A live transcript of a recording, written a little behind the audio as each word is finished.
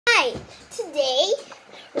Hi, today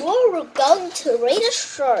we're going to read a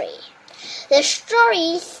story. The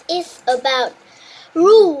story is about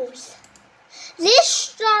rules. This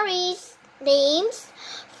story's names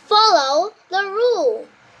Follow the Rule.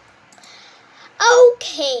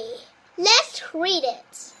 Okay, let's read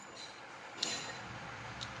it.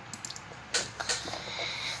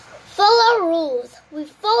 Follow rules. We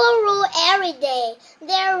follow rules every day.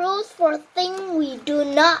 There are rules for things we do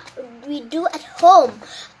at home,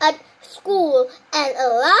 at school, and a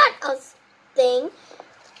lot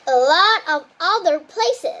of other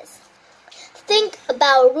places. Think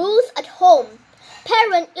about rules at home.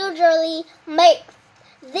 Parents usually make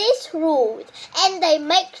these rules and they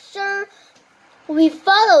make sure we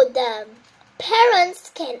follow them. Parents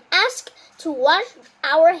can ask to wash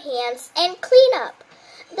our hands and clean up.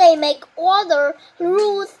 They make other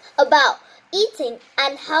rules about eating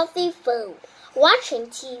unhealthy food, watching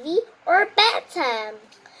TV, or bedtime.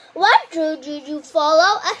 What rule do you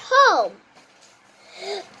follow at home?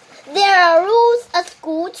 There are rules at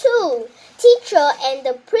school too. Teacher and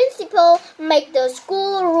the principal make the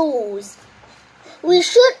school rules. We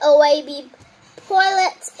should always be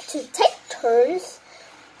polite to take turns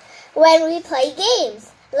when we play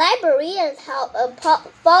games. Librarians help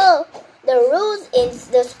follow the rules in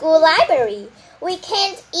the school library. We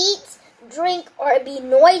can't eat, drink, or be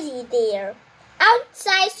noisy there.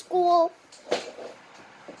 Outside school,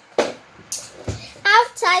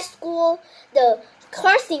 the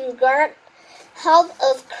crossing guard helps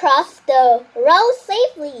us cross the road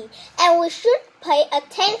safely, and we should pay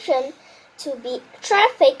attention to the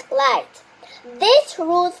traffic light. These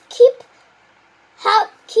rules keep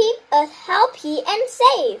us healthy and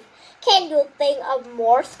safe. Can you think of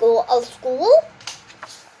more school?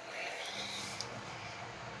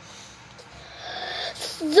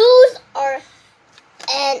 Zoos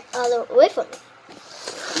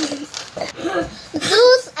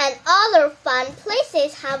and other fun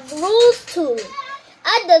places have rules too.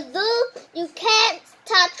 At the zoo, you can't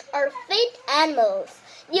touch or feed animals.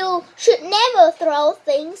 You should never throw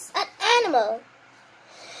things at animals.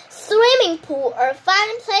 Swimming pools are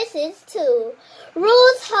fun places too.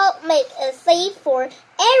 Rules help make it safe for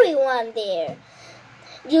everyone there.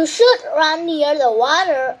 You should run near the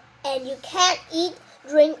water and you can't eat,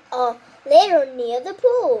 drink, or litter near the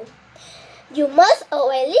pool. You must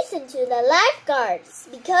always listen to the lifeguards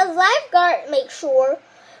because lifeguards make sure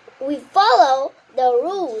we follow the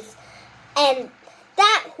rules and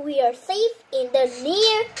that we are safe in the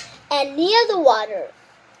near the water.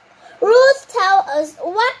 Rules tell us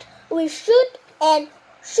what we should and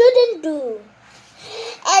shouldn't do,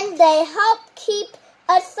 and they help keep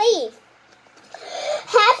us safe,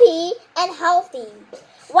 happy, and healthy.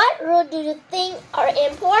 What rules do you think are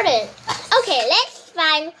important? Okay, let's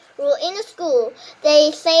find rules in the school.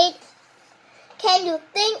 They said, can you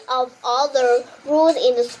think of other rules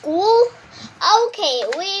in the school? Okay,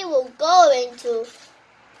 we will go into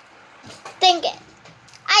think it.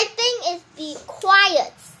 I think it's be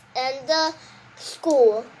quiet in the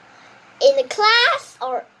school, in the class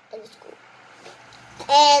or in the school,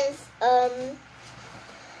 and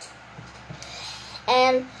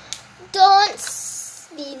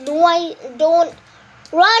don't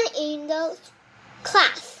run in the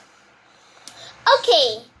class.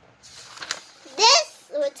 Okay, this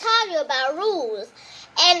will tell you about rules,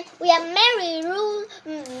 and we have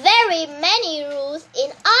very many rules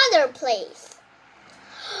in other places.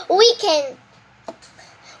 We can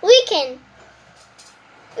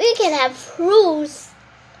have rules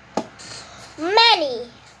many,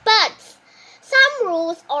 but some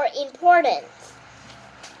rules are important.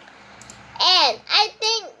 And I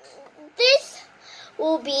think this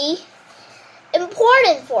will be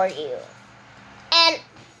important for you. And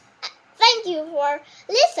thank you for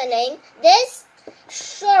listening this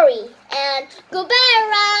story. And goodbye,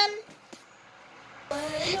 everyone.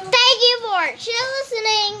 Thank you for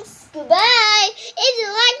listening. Goodbye. If you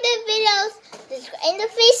like the videos, subscribe in the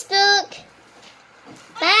Facebook.